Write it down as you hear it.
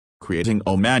Creating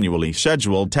a manually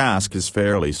scheduled task is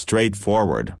fairly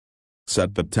straightforward.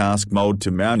 Set the task mode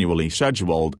to manually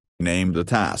scheduled, name the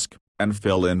task, and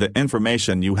fill in the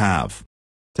information you have.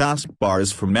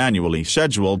 Taskbars for manually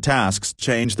scheduled tasks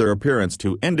change their appearance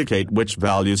to indicate which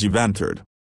values you've entered.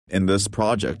 In this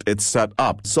project it's set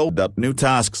up so that new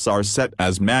tasks are set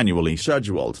as manually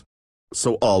scheduled.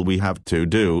 So all we have to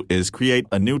do is create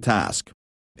a new task.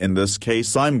 In this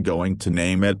case I'm going to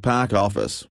name it Pack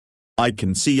Office. I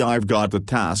can see I've got the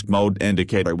task mode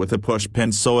indicator with a push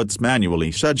pin so it's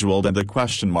manually scheduled and the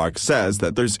question mark says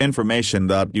that there's information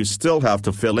that you still have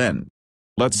to fill in.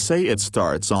 Let's say it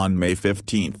starts on May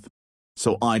 15th.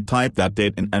 So I type that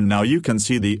date in and now you can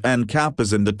see the end cap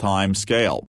is in the time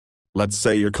scale. Let's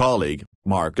say your colleague,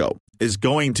 Marco, is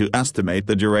going to estimate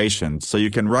the duration so you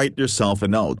can write yourself a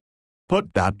note.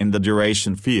 Put that in the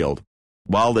duration field.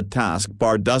 While the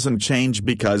taskbar doesn't change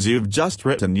because you've just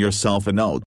written yourself a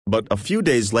note, but a few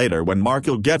days later when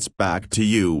Marco gets back to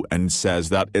you and says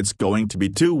that it's going to be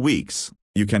 2 weeks,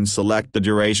 you can select the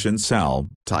duration cell,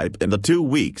 type in the 2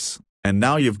 weeks, and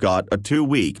now you've got a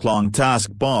 2-week-long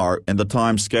taskbar in the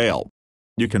time scale.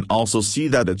 You can also see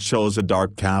that it shows a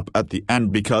dark cap at the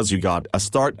end because you got a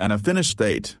start and a finish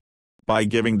date. By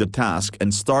giving the task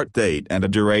and start date and a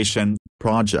duration,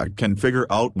 project can figure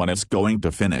out when it's going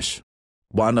to finish.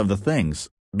 One of the things,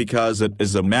 because it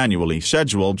is a manually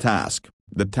scheduled task,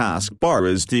 the taskbar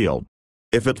is teal.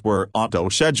 If it were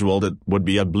auto-scheduled it would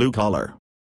be a blue color.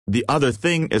 The other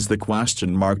thing is the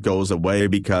question mark goes away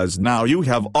because now you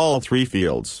have all 3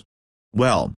 fields.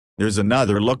 Well, there's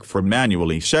another look for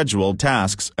manually scheduled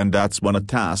tasks and that's when a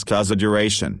task has a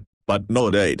duration, but no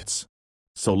dates.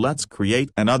 So let's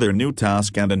create another new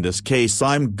task and in this case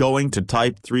I'm going to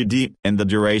type 3D in the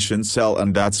duration cell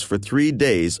and that's for 3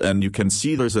 days and you can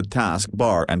see there's a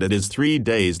taskbar and it is 3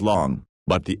 days long.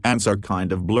 But the ends are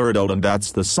kind of blurred out and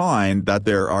that's the sign that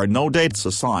there are no dates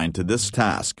assigned to this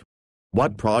task.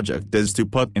 What project is to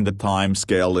put in the time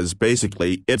scale is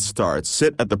basically it starts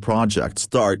it at the project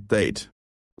start date.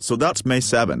 So that's May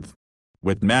 7th.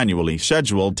 With manually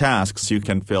scheduled tasks you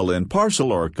can fill in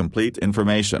partial or complete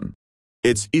information.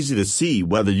 It's easy to see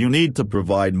whether you need to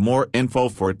provide more info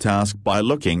for a task by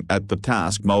looking at the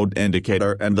task mode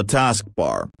indicator and the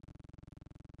taskbar.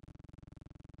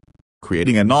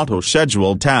 Creating an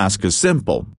auto-scheduled task is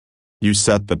simple. You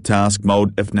set the task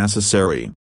mode if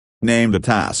necessary. Name the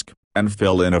task, and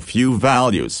fill in a few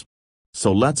values.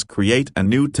 So let's create a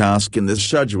new task in this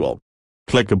schedule.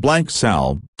 Click a blank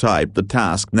cell, type the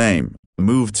task name,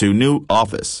 move to New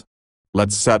Office.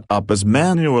 Let's set up as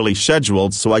manually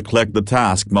scheduled so I click the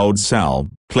task mode cell,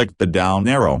 click the down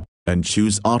arrow, and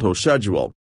choose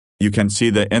auto-schedule. You can see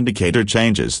the indicator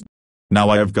changes. Now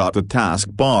I have got the task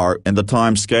bar in the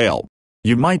time scale.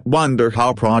 You might wonder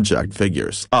how project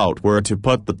figures out where to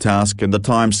put the task in the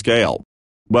time scale.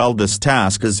 Well, this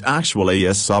task is actually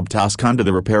a subtask under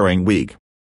the repairing week.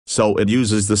 So it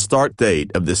uses the start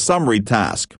date of the summary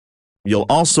task. You'll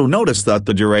also notice that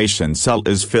the duration cell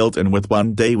is filled in with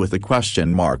 1 day with a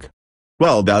question mark.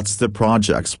 Well, that's the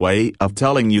project's way of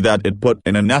telling you that it put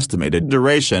in an estimated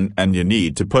duration and you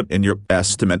need to put in your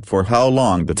estimate for how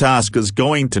long the task is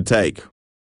going to take.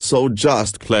 So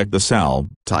just click the cell,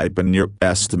 type in your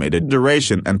estimated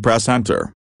duration and press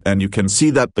enter, and you can see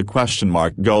that the question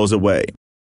mark goes away.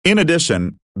 In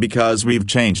addition, because we've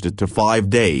changed it to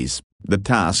 5 days, the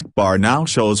taskbar now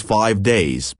shows 5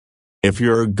 days. If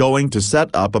you're going to set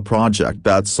up a project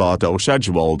that's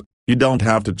auto-scheduled, you don't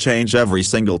have to change every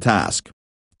single task.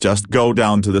 Just go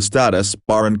down to the status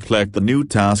bar and click the new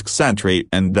tasks entry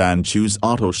and then choose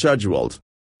auto-scheduled.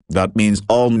 That means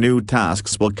all new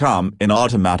tasks will come in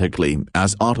automatically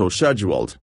as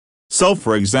auto-scheduled. So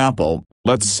for example,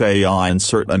 let's say I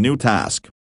insert a new task.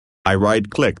 I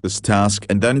right-click this task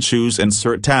and then choose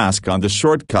Insert Task on the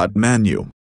shortcut menu.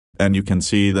 And you can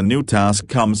see the new task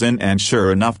comes in and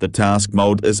sure enough the task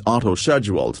mode is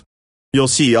auto-scheduled. You'll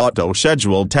see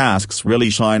auto-scheduled tasks really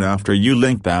shine after you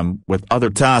link them with other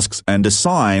tasks and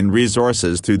assign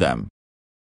resources to them.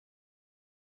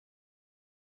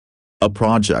 A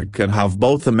project can have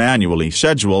both a manually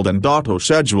scheduled and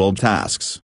auto-scheduled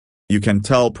tasks. You can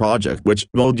tell project which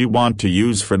mode you want to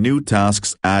use for new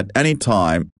tasks at any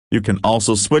time. You can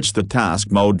also switch the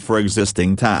task mode for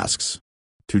existing tasks.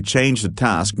 To change the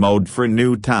task mode for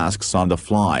new tasks on the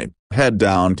fly, head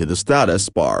down to the status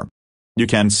bar. You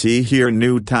can see here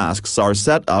new tasks are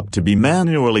set up to be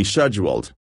manually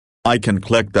scheduled. I can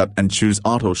click that and choose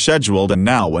auto-scheduled and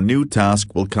now a new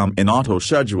task will come in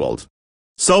auto-scheduled.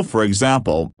 So for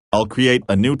example, I'll create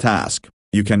a new task.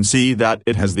 You can see that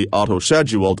it has the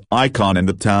auto-scheduled icon in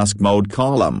the task mode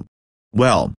column.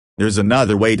 Well, There's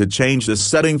another way to change this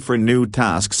setting for new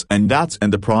tasks, and that's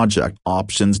in the Project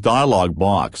Options dialog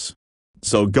box.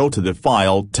 So go to the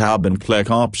File tab and click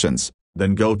Options,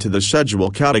 then go to the Schedule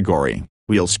category.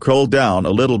 We'll scroll down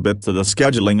a little bit to the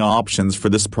Scheduling options for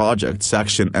this project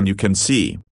section, and you can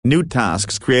see New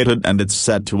Tasks Created, and it's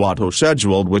set to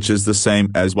Auto-Scheduled, which is the same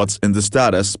as what's in the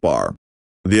status bar.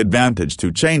 The advantage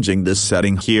to changing this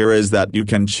setting here is that you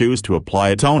can choose to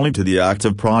apply it only to the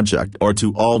active project or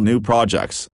to all new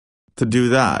projects. To do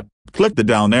that, click the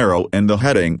down arrow in the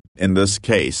heading. In this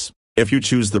case, if you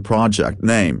choose the project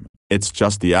name, it's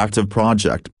just the active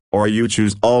project, or you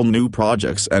choose all new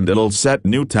projects and it'll set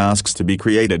new tasks to be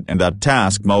created in that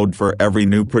task mode for every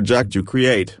new project you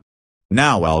create.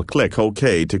 Now I'll click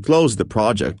OK to close the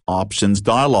Project Options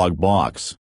dialog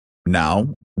box.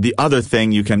 Now, the other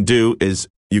thing you can do is,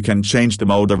 you can change the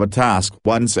mode of a task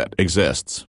once it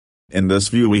exists. In this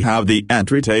view we have the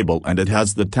entry table and it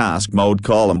has the task mode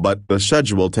column, but the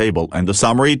schedule table and the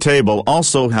summary table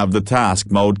also have the task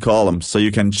mode column, so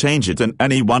you can change it in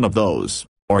any one of those,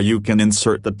 or you can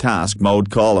insert the task mode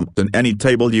column in any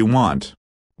table you want.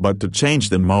 But to change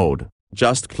the mode,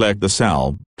 just click the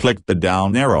cell, click the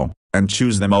down arrow, and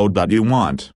choose the mode that you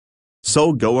want.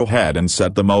 So go ahead and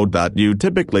set the mode that you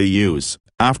typically use.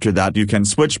 After that you can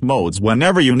switch modes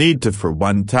whenever you need to for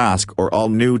one task or all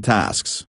new tasks.